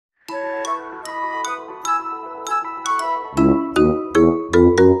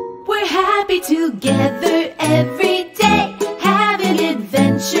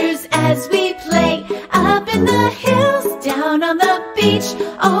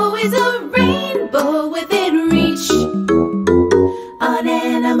always a rainbow within reach. On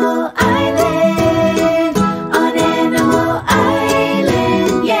Animal Island, on Animal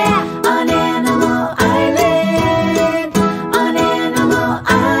Island, yeah, on Animal Island, on Animal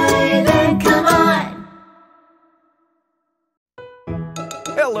Island, come on.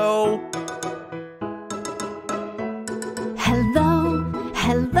 Hello. Hello,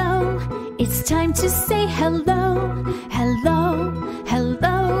 hello, it's time to say hello. Hello,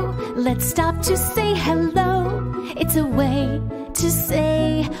 hello, let's stop to say hello. It's a way to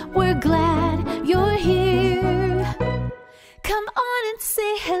say we're glad you're here. Come on and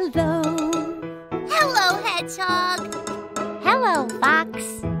say hello. Hello, Hedgehog. Hello, Fox.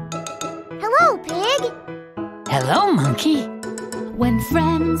 Hello, Pig. Hello, Monkey. When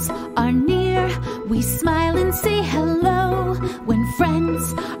friends are near, we smile and say hello. When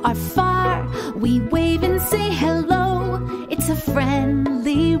friends are far, we wave and say hello. It's a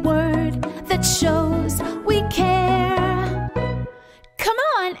friendly word that shows we care. Come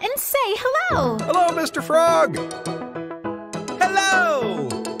on and say hello. Hello, Mr. Frog. Hello.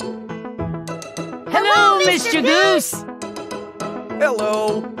 Hello, Mr. Goose.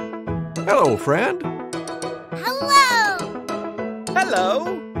 Hello. Hello, friend. Hello.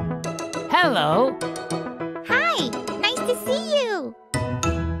 Hello. Hello. Hi, nice to see you.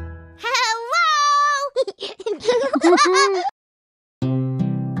 Hello.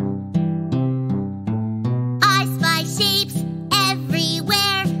 I spy shapes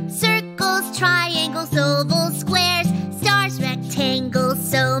everywhere. Circles, triangles, ovals, squares, stars, rectangles,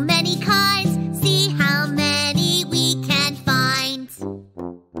 so many kinds. See how many we can find.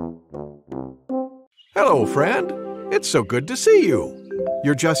 Hello, friend. It's so good to see you.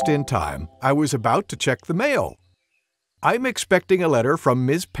 You're just in time. I was about to check the mail. I'm expecting a letter from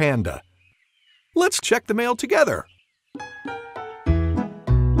Ms. Panda. Let's check the mail together.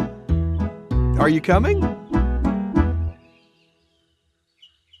 Are you coming?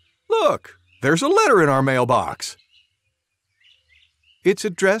 Look, there's a letter in our mailbox. It's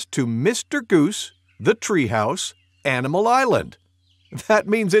addressed to Mr. Goose, the Treehouse, Animal Island. That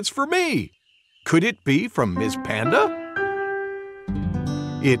means it's for me. Could it be from Ms. Panda?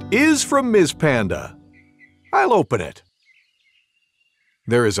 It is from Ms. Panda. I'll open it.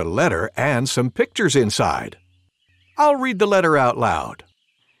 There is a letter and some pictures inside. I'll read the letter out loud.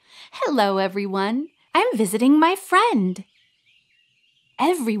 Hello, everyone. I'm visiting my friend.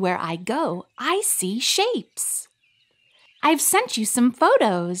 Everywhere I go, I see shapes. I've sent you some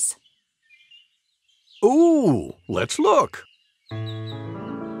photos. Ooh, let's look.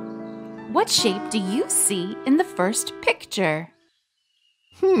 What shape do you see in the first picture?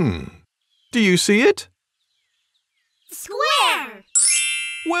 Do you see it? Square.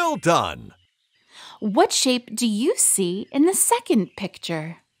 Well done. What shape do you see in the second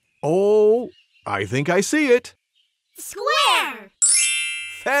picture? Oh, I think I see it. Square.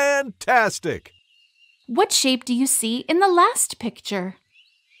 Fantastic. What shape do you see in the last picture?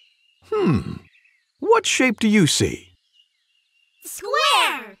 What shape do you see?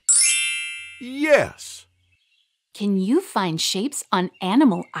 Square. Yes. Can you find shapes on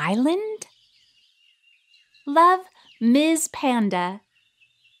Animal Island? Love, Ms. Panda.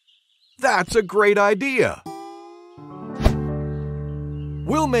 That's a great idea.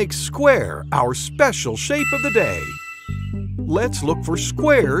 We'll make square our special shape of the day. Let's look for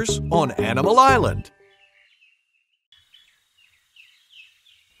squares on Animal Island.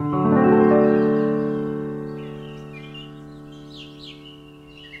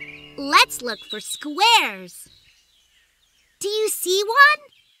 Let's look for squares. Do you see one?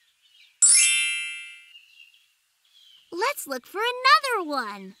 Let's look for another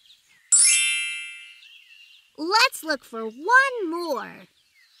one. Let's look for one more.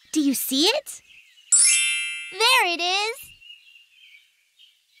 Do you see it? There it is.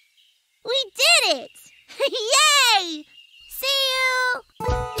 We did it! Yay! See you!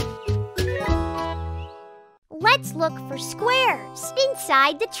 Let's look for squares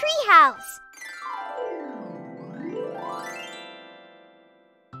inside the treehouse.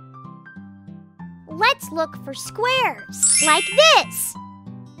 Let's look for squares like this.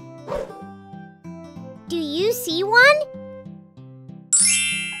 Do you see one?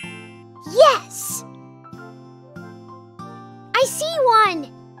 Yes! I see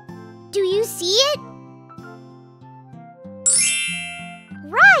one! Do you see it?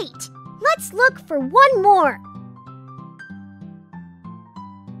 Right! Let's look for one more.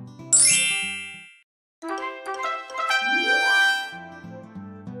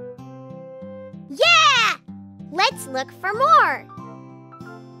 Yeah! Let's look for more.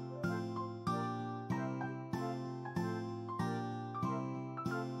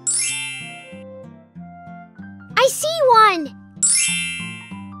 I see one!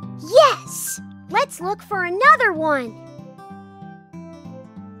 Yes! Let's look for another one.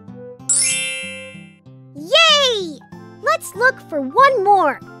 Yay! Let's look for one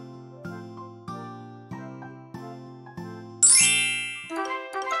more.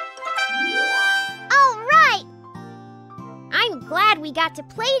 All right! I'm glad we got to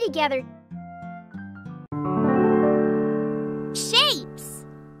play together. Shapes.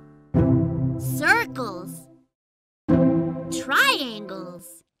 Circles.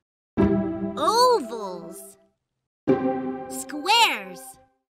 Triangles. Ovals. Squares.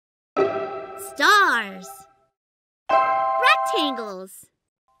 Stars. Rectangles.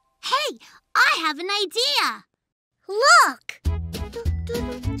 Hey, I have an idea. Look!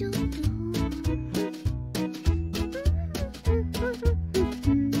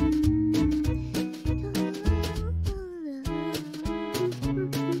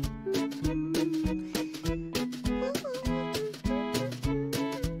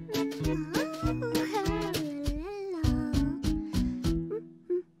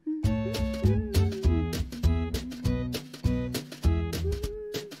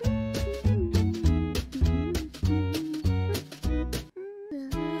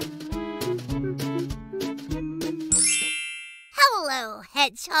 Hello,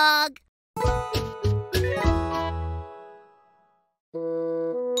 hedgehog.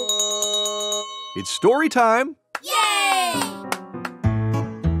 It's story time. Yay!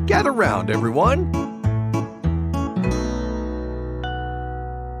 Gather round, everyone.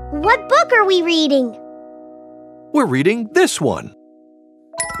 What book are we reading? We're reading this one.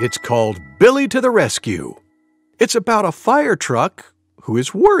 It's called Billy to the Rescue. It's about a fire truck who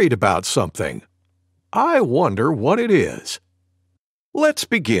is worried about something. I wonder what it is. Let's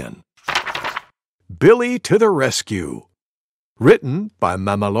begin. Billy to the Rescue. Written by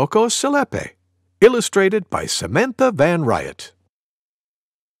Mamaloko Selepe. Illustrated by Samantha Van Riot.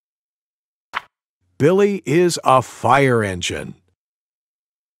 Billy is a fire engine.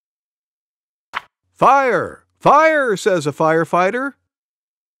 Fire! Fire! Says a firefighter.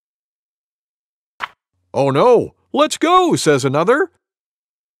 Oh no! Let's go! Says another.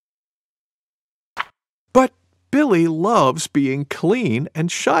 But Billy loves being clean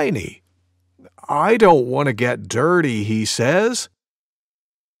and shiny. I don't want to get dirty, he says.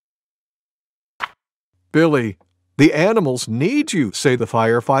 Billy, the animals need you, say the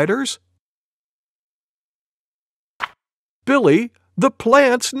firefighters. Billy, the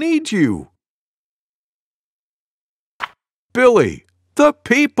plants need you. Billy, the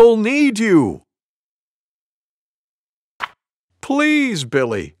people need you. Please,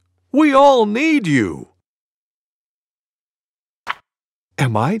 Billy, we all need you.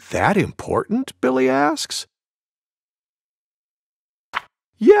 Am I that important? Billy asks.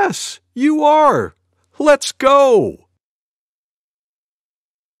 Yes, you are. Let's go.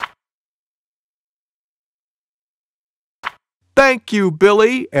 Thank you,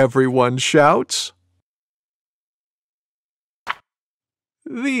 Billy, everyone shouts.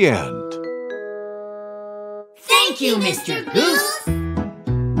 The end. Thank you, Mr. Goose.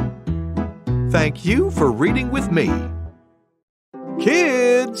 Thank you for reading with me.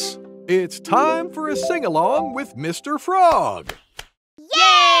 Kids, it's time for a sing-along with Mr. Frog.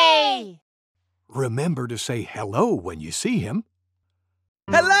 Yay! Remember to say hello when you see him.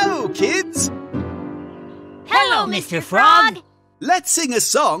 Hello, kids! Hello, Mr. Frog. Let's sing a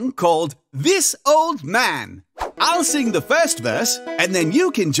song called This Old Man. I'll sing the first verse and then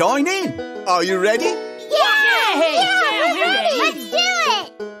you can join in. Are you ready? Yeah, we're ready. Let's do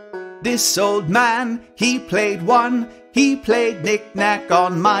it. This old man, he played one. He played knick-knack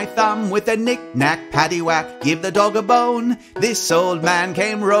on my thumb with a knick-knack paddywhack, give the dog a bone. This old man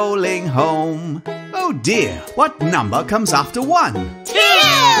came rolling home. Oh dear, what number comes after 1? 2!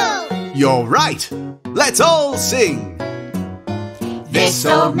 You're right. Let's all sing. This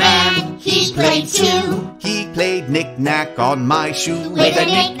old man, he played 2. He played knick-knack on my shoe With a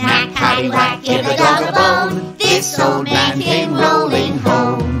knick-knack, paddywhack, give the dog a bone. This old man came rolling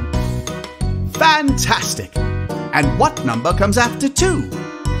home. Fantastic. And what number comes after 2?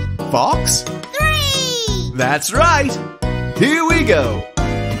 Fox? 3! That's right. Here we go.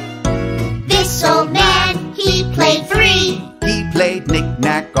 This old man, he played 3. He played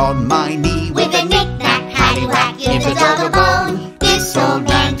knick-knack on my knee With a knick-knack, paddywhack, give the dog a bone. This old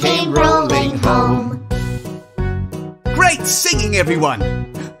man came rolling home. Great singing, everyone.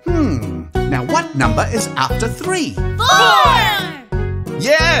 Now what number is after 3? 4!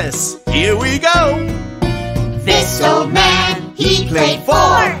 Yes, here we go. This old man, he played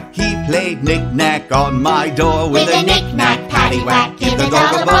 4. He played knick-knack on my door With a knick-knack, paddywhack, give the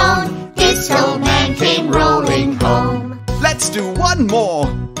dog a bone. This old man came rolling home. Let's do one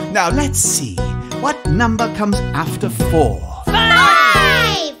more. Now let's see. What number comes after 4? 5!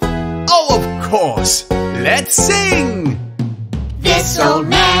 Oh, of course. Let's sing. This old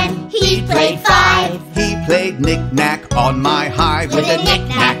man, he played 5. He played knick-knack on my high. With a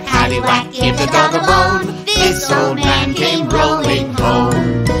knick-knack, paddywhack, give the dog a bone. This old man came rolling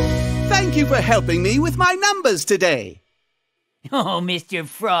home. Thank you for helping me with my numbers today. Oh, Mr.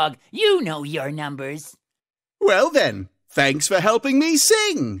 Frog, you know your numbers. Well then, thanks for helping me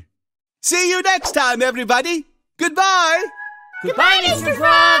sing. See you next time, everybody. Goodbye. Goodbye, Mr.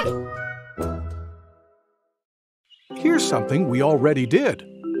 Frog. Here's something we already did.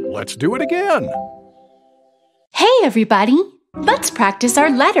 Let's do it again. Hey everybody! Let's practice our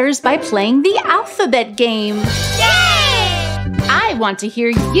letters by playing the alphabet game. Yay! I want to hear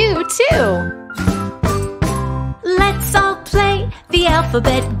you too. Let's all play the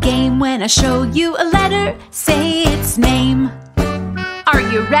alphabet game. When I show you a letter, say its name. Are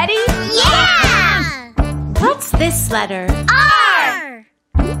you ready? Yeah! What's this letter? R!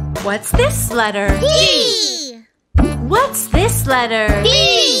 What's this letter? P! What's this letter?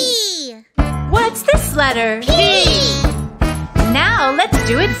 B! What's this letter? P! Now let's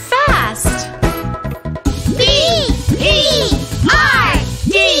do it fast. B! P! R!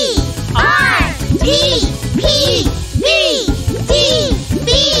 D! R! D! P! B! D! B!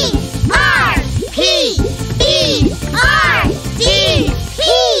 R! P! B! R! D! P!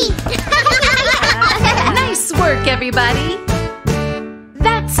 Nice work, everybody.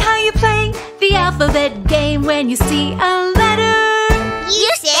 That's how you play the alphabet game. When you see a letter, You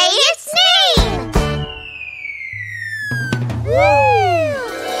say its name!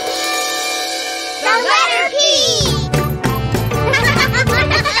 The letter P!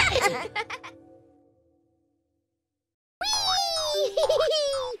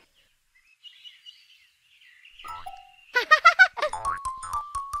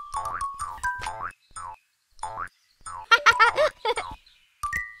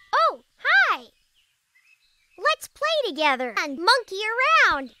 Oh, hi! Let's play together and monkey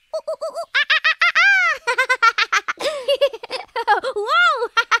around. Whoa!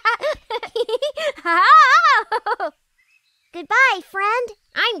 Goodbye, friend.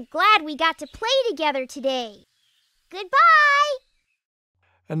 I'm glad we got to play together today. Goodbye.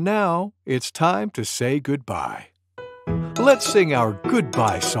 And now it's time to say goodbye. Let's sing our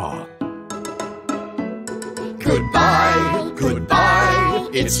goodbye song. Goodbye, goodbye.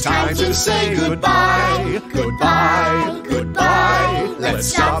 It's time to say goodbye. Goodbye, goodbye. Let's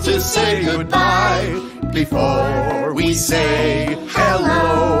stop to say goodbye before we say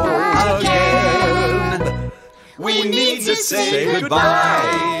hello again. We need to say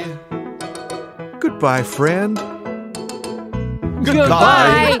goodbye. Goodbye, friend.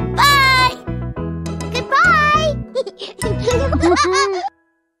 Goodbye. Bye. Goodbye.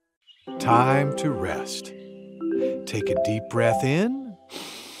 Time to rest. Take a deep breath in.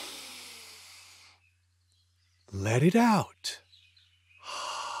 Let it out.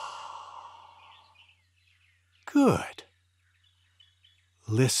 Good.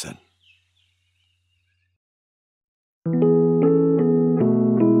 Listen.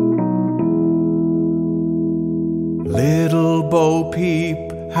 Little Bo Peep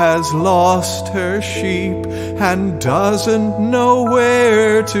has lost her sheep and doesn't know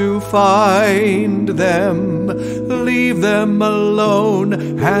where to find them. Leave them alone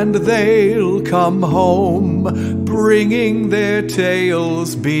and they'll come home, bringing their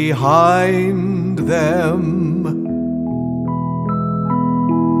tails behind them.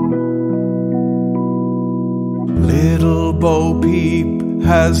 Little Bo Peep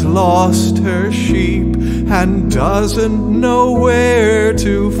has lost her sheep and doesn't know where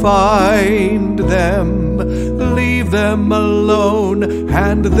to find them. Leave them alone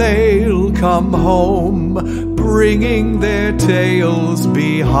and they'll come home, bringing their tails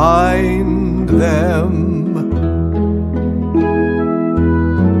behind them.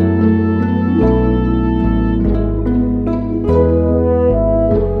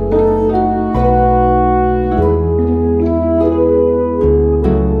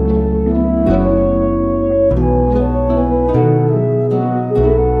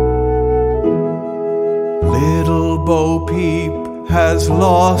 Bo Peep has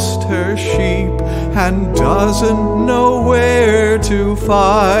lost her sheep and doesn't know where to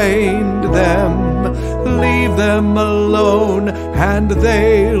find them. Leave them alone and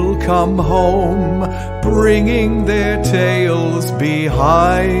they'll come home, bringing their tails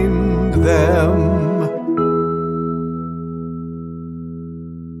behind them.